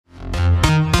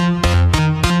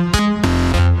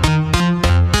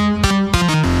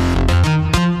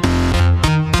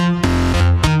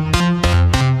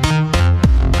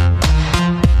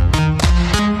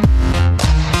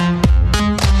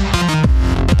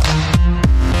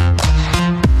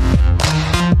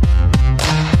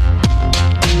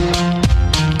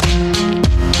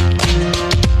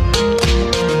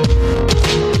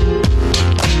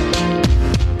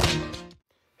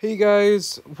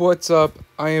guys, what's up?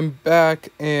 I am back,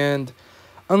 and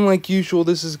unlike usual,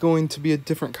 this is going to be a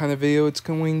different kind of video. It's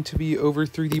going to be over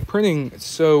 3D printing.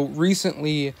 So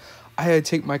recently, I had to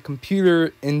take my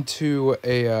computer into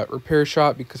a repair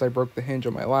shop because I broke the hinge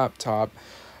on my laptop.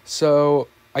 So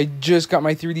I just got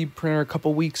my 3D printer a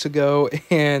couple weeks ago,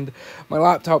 and my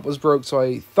laptop was broke, so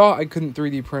I thought I couldn't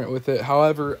 3D print with it.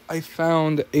 However, I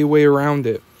found a way around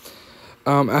it.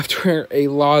 After a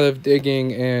lot of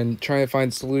digging and trying to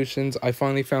find solutions, I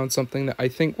finally found something that I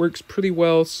think works pretty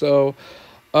well. So,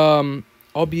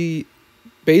 I'll be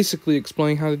basically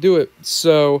explaining how to do it.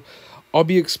 So, I'll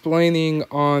be explaining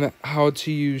on how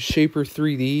to use Shaper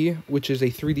 3D, which is a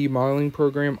 3D modeling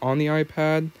program on the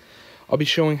iPad. I'll be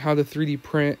showing how to 3D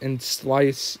print and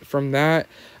slice from that,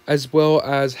 as well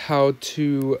as how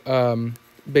to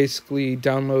basically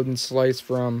download and slice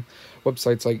from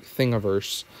websites like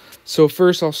Thingiverse. So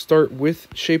first I'll start with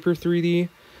Shaper 3D.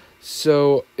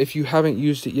 So if you haven't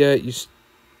used it yet, you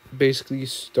basically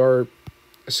start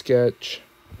a sketch.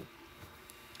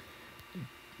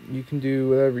 You can do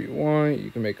whatever you want. You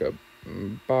can make a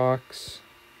box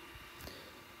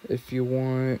if you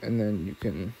want, and then you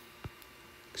can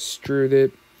extrude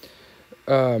it.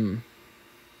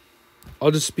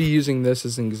 I'll just be using this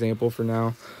as an example for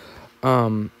now.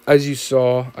 As you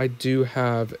saw, I do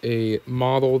have a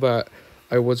model that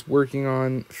I was working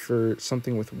on for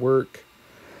something with work.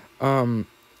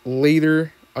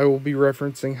 Later, I will be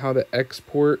referencing how to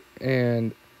export,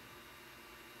 and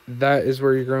that is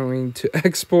where you're going to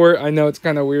export. I know it's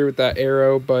kind of weird with that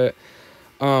arrow, but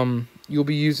you'll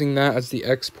be using that as the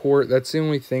export. That's the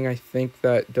only thing I think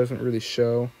that doesn't really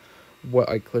show what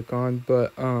I click on.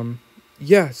 But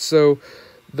yeah, so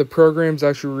the program's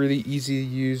actually really easy to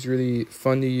use, really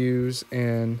fun to use,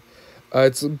 and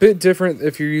it's a bit different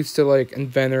if you're used to like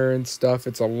Inventor and stuff.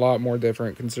 It's a lot more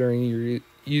different considering you're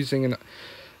using an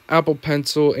Apple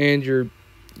Pencil and you're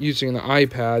using an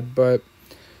iPad, but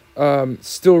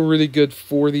still really good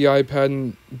for the iPad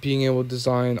and being able to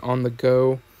design on the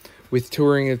go. With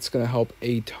touring, it's going to help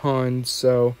a ton,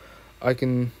 so I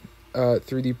can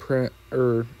 3D print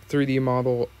or 3D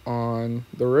model on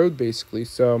the road basically.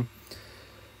 So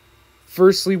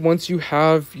firstly, once you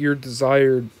have your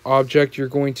desired object, you're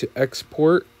going to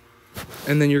export,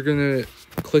 and then you're going to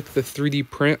click the 3D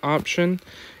print option.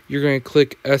 You're going to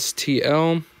click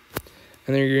STL, and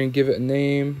then you're going to give it a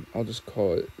name. I'll just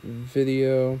call it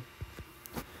video.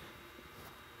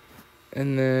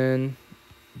 And then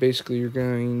basically you're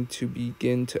going to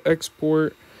begin to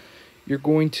export. You're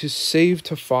going to save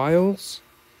to files.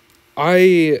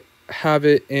 I have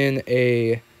it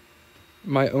in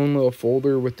my own little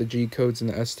folder with the G codes and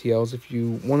the STLs. If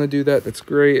you want to do that, that's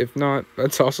great. If not,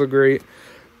 that's also great.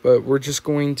 But we're just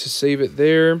going to save it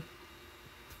there.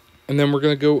 And then we're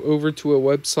going to go over to a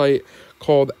website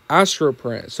called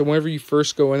AstroPrint. So whenever you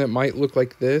first go in, it might look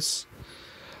like this.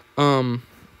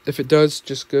 If it does,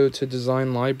 just go to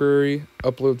Design Library,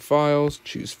 Upload Files,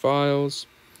 choose Files.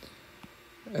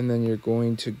 And then you're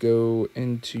going to go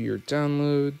into your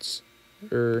downloads,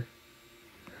 or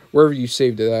wherever you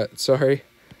saved it at, sorry.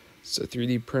 So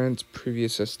 3D prints,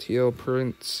 previous STL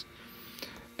prints.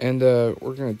 And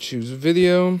we're going to choose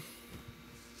video.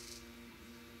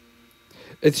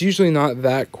 It's usually not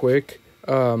that quick.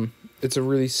 It's a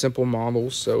really simple model,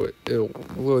 so it'll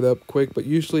load up quick. But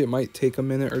usually it might take a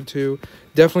minute or two.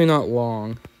 Definitely not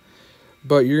long.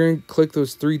 But you're going to click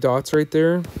those three dots right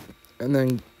there. And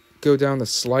then go down to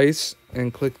Slice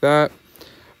and click that.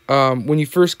 When you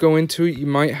first go into it, you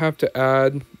might have to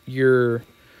add your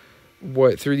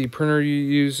what 3D printer you're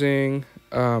using,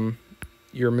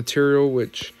 your material,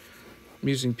 which I'm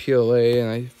using PLA,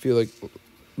 and I feel like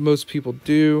most people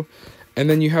do. And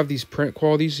then you have these print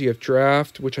qualities. You have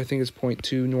draft, which I think is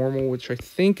 0.2, normal, which I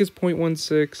think is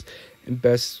 0.16, and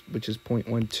best, which is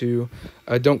 0.12.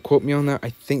 Don't quote me on that. I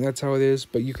think that's how it is,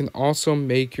 but you can also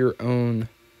make your own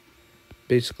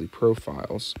basically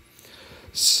profiles.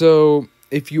 So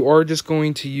if you are just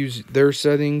going to use their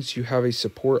settings, you have a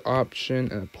support option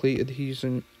and a plate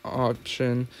adhesion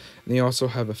option, and they also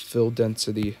have a fill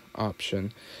density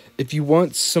option. If you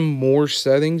want some more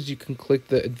settings, you can click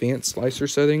the advanced slicer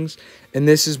settings, and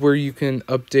this is where you can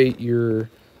update your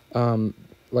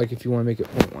like if you want to make it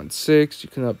 0.16, you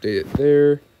can update it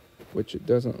there, which it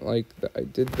doesn't like that I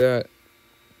did that.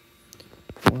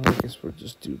 Well, I guess we'll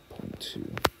just do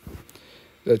 0.2.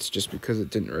 That's just because it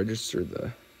didn't register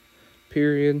the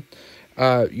period.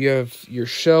 You have your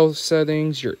shell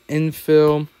settings, your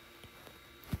infill,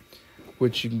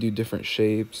 which you can do different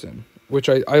shapes, and which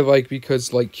I like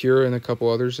because like Cura and a couple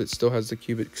others, it still has the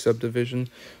cubic subdivision,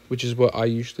 which is what I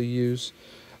usually use.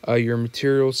 Your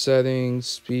material settings,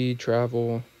 speed,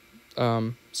 travel,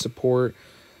 support,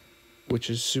 which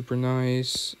is super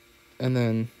nice. And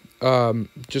then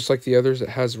just like the others, it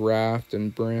has raft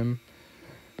and brim,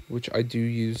 which I do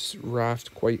use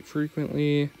raft quite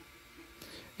frequently.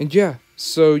 And yeah,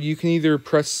 so you can either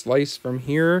press slice from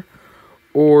here,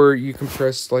 or you can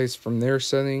press slice from their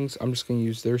settings. I'm just going to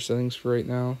use their settings for right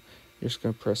now. You're just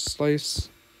going to press slice.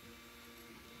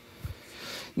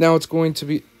 Now it's going to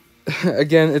be,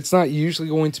 again, it's not usually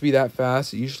going to be that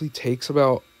fast. It usually takes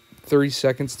about 30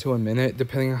 seconds to a minute,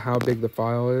 depending on how big the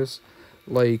file is.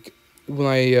 Like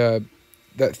when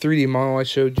that 3D model I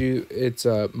showed you, it's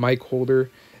a mic holder.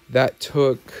 That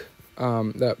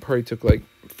probably took like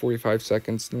 45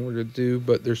 seconds in order to do,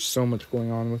 but there's so much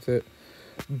going on with it.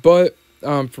 But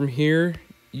from here,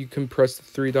 you can press the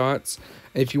 3 dots.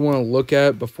 And if you want to look at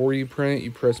it before you print,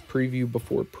 you press preview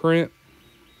before print.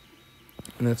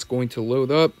 And that's going to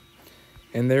load up.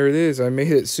 And there it is. I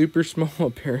made it super small,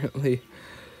 apparently.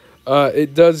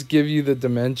 It does give you the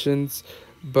dimensions,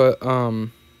 but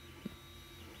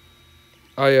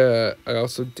I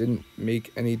also didn't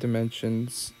make any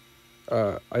dimensions.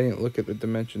 I didn't look at the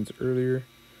dimensions earlier.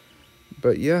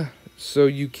 But yeah, so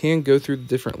you can go through the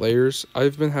different layers.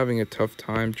 I've been having a tough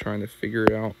time trying to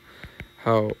figure out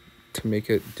how to make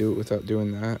it do it without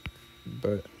doing that.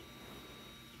 But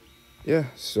yeah,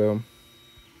 so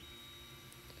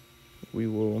we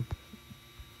will...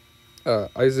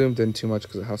 I zoomed in too much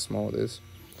because of how small it is.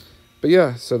 But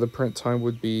yeah, so the print time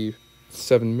would be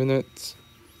 7 minutes.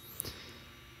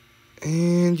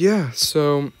 And yeah,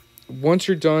 so once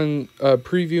you're done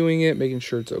previewing it, making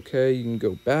sure it's okay, you can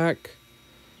go back,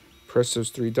 press those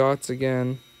 3 dots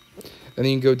again, and then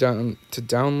you can go down to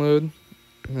download,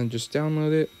 and then just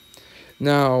download it.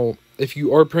 Now, if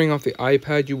you are printing off the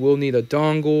iPad, you will need a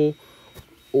dongle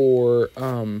or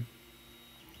an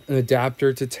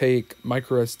adapter to take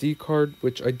micro SD card,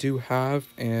 which I do have,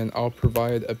 and I'll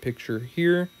provide a picture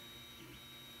here.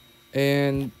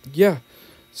 And yeah,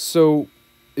 so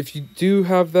if you do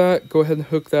have that, go ahead and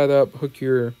hook that up, hook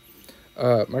your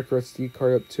micro SD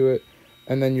card up to it,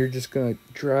 and then you're just gonna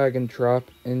drag and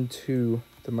drop into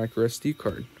the micro SD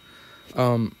card.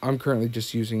 I'm currently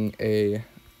just using a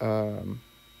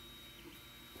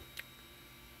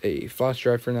flash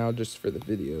drive for now, just for the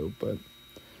video, but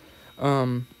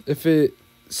if it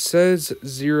says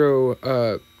 0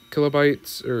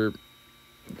 kilobytes, or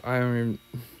I don't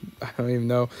even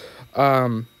know,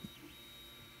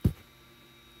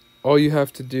 all you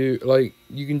have to do, like,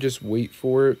 you can just wait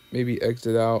for it, maybe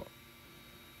exit out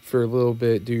for a little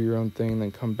bit, do your own thing, and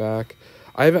then come back.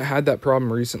 I haven't had that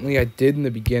problem recently. I did in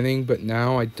the beginning, but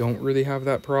now I don't really have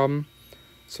that problem,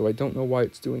 so I don't know why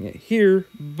it's doing it here,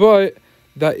 but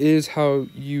that is how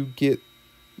you get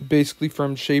basically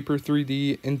from Shaper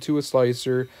 3D into a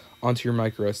slicer onto your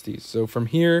micro SD. So from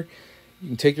here, you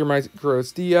can take your micro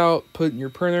SD out, put it in your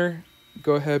printer,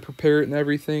 go ahead, prepare it and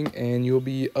everything, and you'll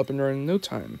be up and running in no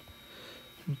time.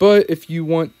 But if you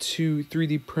want to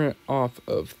 3D print off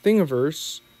of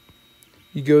Thingiverse,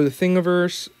 you go to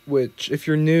Thingiverse, which if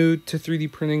you're new to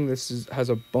 3D printing, has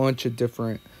a bunch of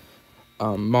different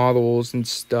models and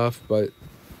stuff, but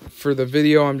for the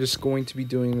video, I'm just going to be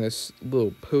doing this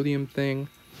little podium thing.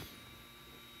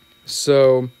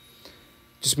 So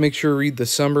just make sure to read the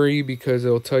summary, because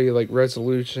it'll tell you like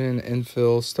resolution,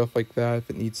 infill, stuff like that, if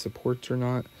it needs supports or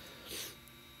not.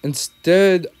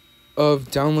 Instead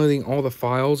of downloading all the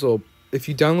files, if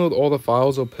you download all the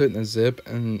files, I'll put it in a zip,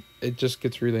 and it just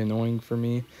gets really annoying for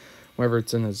me whenever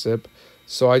it's in a zip.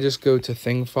 So I just go to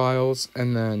Thing Files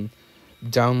and then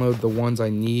download the ones I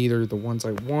need or the ones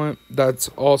I want. That's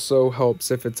also helps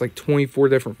if it's like 24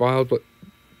 different files,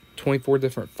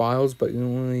 but you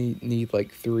only need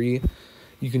like 3.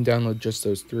 You can download just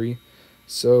those 3.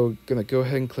 So gonna go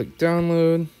ahead and click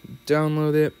download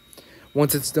it.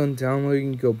 Once it's done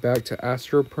downloading, you go back to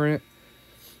AstroPrint,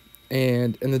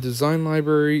 and in the design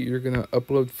library, you're gonna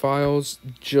upload files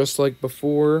just like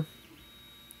before.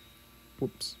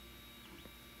 Whoops.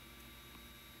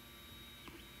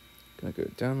 Gonna go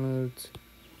to downloads.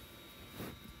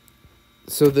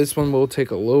 So this one will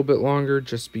take a little bit longer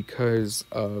just because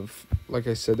of, like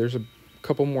I said, there's a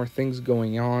couple more things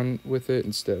going on with it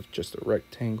instead of just a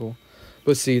rectangle.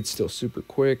 But see, it's still super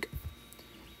quick.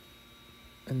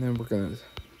 And then we're gonna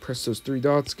press those 3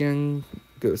 dots again,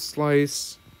 go to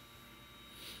slice.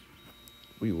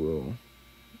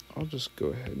 I'll just go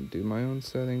ahead and do my own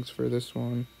settings for this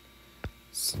one.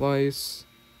 Slice.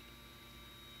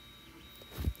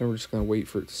 Then we're just gonna wait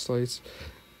for it to slice.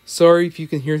 Sorry if you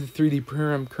can hear the 3D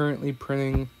printer. I'm currently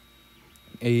printing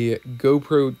a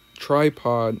GoPro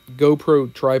tripod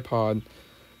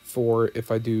for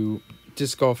if I do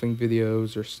disc golfing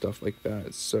videos or stuff like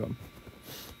that. So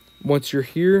once you're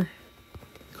here,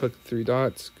 click the three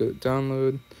dots, go to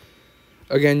download.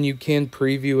 Again, you can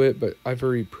preview it, but I've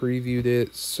already previewed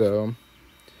it, so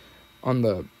on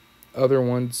the other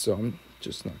one, so I'm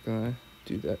just not gonna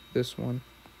do that this one.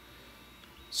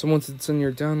 So once it's in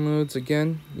your downloads,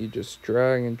 again, you just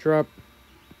drag and drop,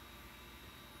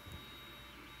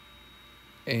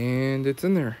 and it's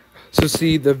in there. So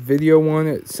see, the video one,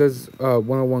 it says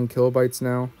 101 kilobytes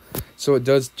now, so it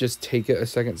does just take it a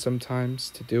second sometimes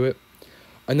to do it.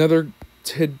 Another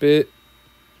tidbit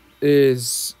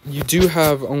is you do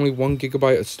have only 1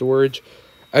 gigabyte of storage.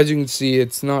 As you can see,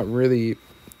 it's not really,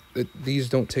 these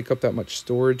don't take up that much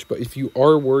storage, but if you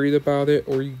are worried about it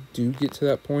or you do get to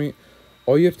that point,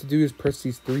 all you have to do is press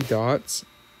these three dots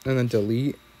and then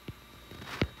delete,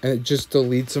 and it just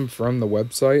deletes them from the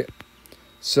website.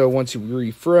 So once you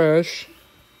refresh,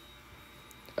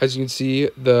 as you can see,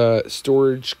 the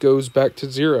storage goes back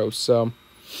to 0. So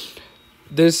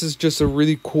this is just a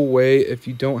really cool way if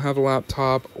you don't have a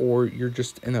laptop or you're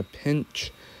just in a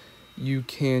pinch. You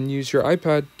can use your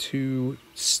iPad to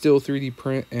still 3D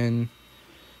print and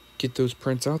get those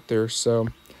prints out there. So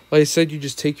like I said, you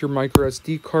just take your micro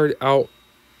SD card out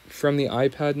from the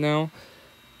iPad now,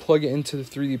 plug it into the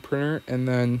 3D printer, and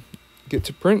then get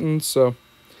to printing. So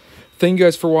thank you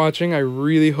guys for watching. I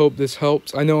really hope this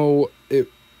helps. I know it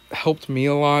helped me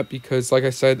a lot because, like I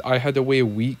said, I had to wait a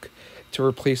week to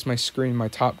replace my screen, my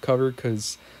top cover,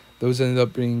 because those ended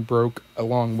up being broke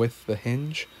along with the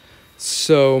hinge.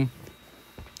 So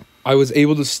I was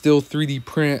able to still 3D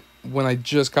print when I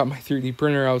just got my 3D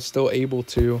printer. I was still able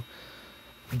to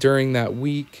during that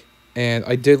week, and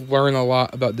I did learn a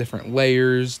lot about different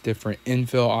layers, different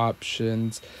infill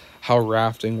options, how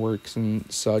rafting works and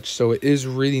such. So it is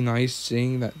really nice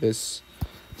seeing that this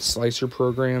slicer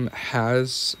program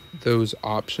has those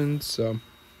options. So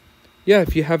yeah,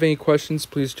 if you have any questions,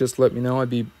 please just let me know. I'd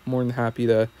be more than happy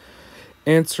to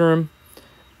answer them.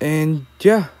 And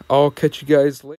yeah, I'll catch you guys later.